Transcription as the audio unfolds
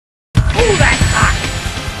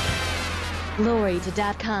Glory to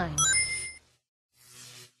that kind.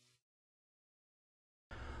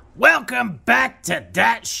 Welcome back to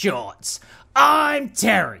Dat Shorts. I'm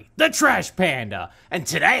Terry, the Trash Panda, and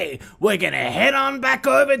today we're gonna head on back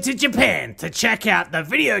over to Japan to check out the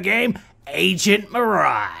video game Agent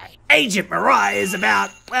Mirai. Agent Mirai is about,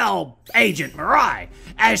 well, Agent Mirai,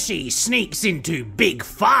 as she sneaks into Big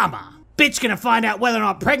Pharma. Bitch gonna find out whether or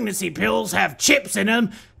not pregnancy pills have chips in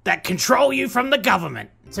them that control you from the government.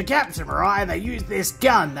 To capture Mirai, they use this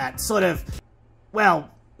gun that sort of, well,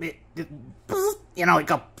 it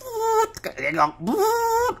got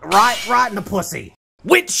right in the pussy.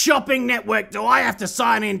 Which shopping network do I have to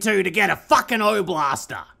sign into to get a fucking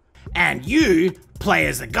O-blaster? And you play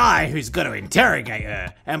as a guy who's got to interrogate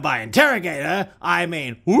her. And by interrogate her, I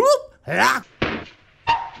mean whoop, ah.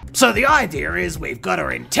 So the idea is we've got to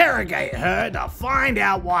interrogate her to find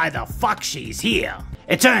out why the fuck she's here.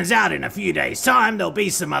 It turns out in a few days' time there'll be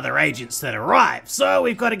some other agents that arrive, so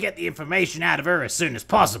we've got to get the information out of her as soon as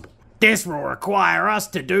possible. This will require us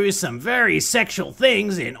to do some very sexual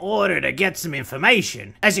things in order to get some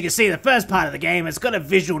information. As you can see, the first part of the game has got a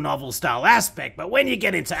visual novel style aspect, but when you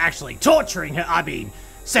get into actually torturing her, I mean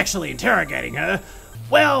sexually interrogating her,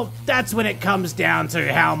 well, that's when it comes down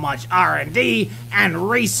to how much R&D and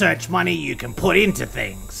research money you can put into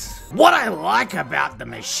things. What I like about the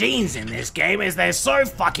machines in this game is they're so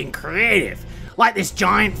fucking creative. Like this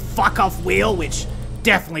giant fuck-off wheel, which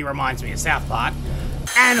definitely reminds me of South Park.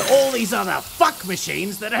 And all these other fuck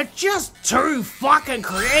machines that are just too fucking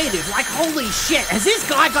creative. Like, holy shit, has this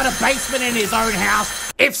guy got a basement in his own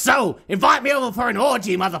house? If so, invite me over for an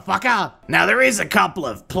orgy, motherfucker. Now, there is a couple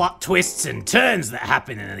of plot twists and turns that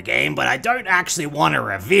happen in the game, but I don't actually want to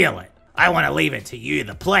reveal it. I want to leave it to you,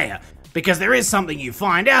 the player, because there is something you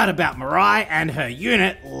find out about Mirai and her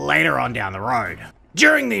unit later on down the road.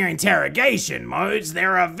 During the interrogation modes,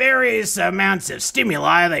 there are various amounts of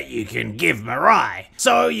stimuli that you can give Mirai,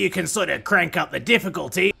 so you can sort of crank up the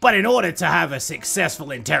difficulty, but in order to have a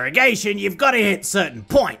successful interrogation, you've got to hit certain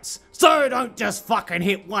points. So don't just fucking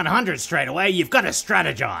hit 100 straight away, you've got to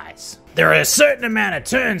strategize. There are a certain amount of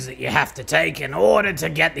turns that you have to take in order to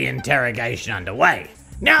get the interrogation underway.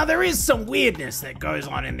 Now, there is some weirdness that goes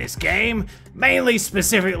on in this game, mainly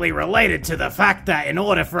specifically related to the fact that in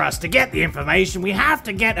order for us to get the information, we have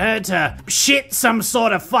to get her to shit some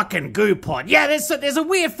sort of fucking goo pod. Yeah, there's a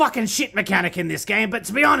weird fucking shit mechanic in this game, but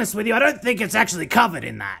to be honest with you, I don't think it's actually covered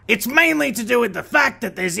in that. It's mainly to do with the fact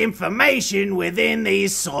that there's information within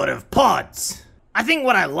these sort of pods. I think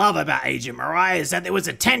what I love about Agent Mirai is that there was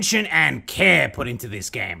attention and care put into this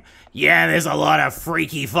game. Yeah, there's a lot of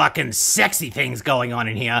freaky fucking sexy things going on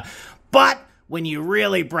in here, but when you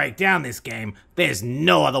really break down this game, there's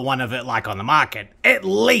no other one of it like on the market, at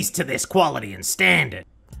least to this quality and standard.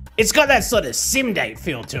 It's got that sort of sim date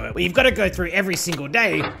feel to it, where you've got to go through every single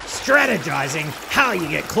day, strategizing how you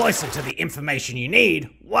get closer to the information you need,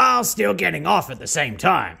 while still getting off at the same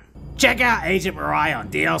time. Check out Agent Mirai on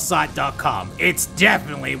dlsite.com. It's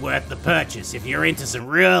definitely worth the purchase if you're into some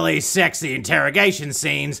really sexy interrogation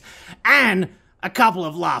scenes and a couple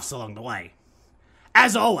of laughs along the way.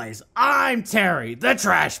 As always, I'm Terry, the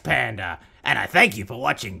Trash Panda, and I thank you for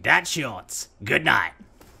watching Dat Shorts. Good night.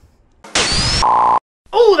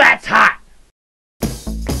 Oh, that's hot!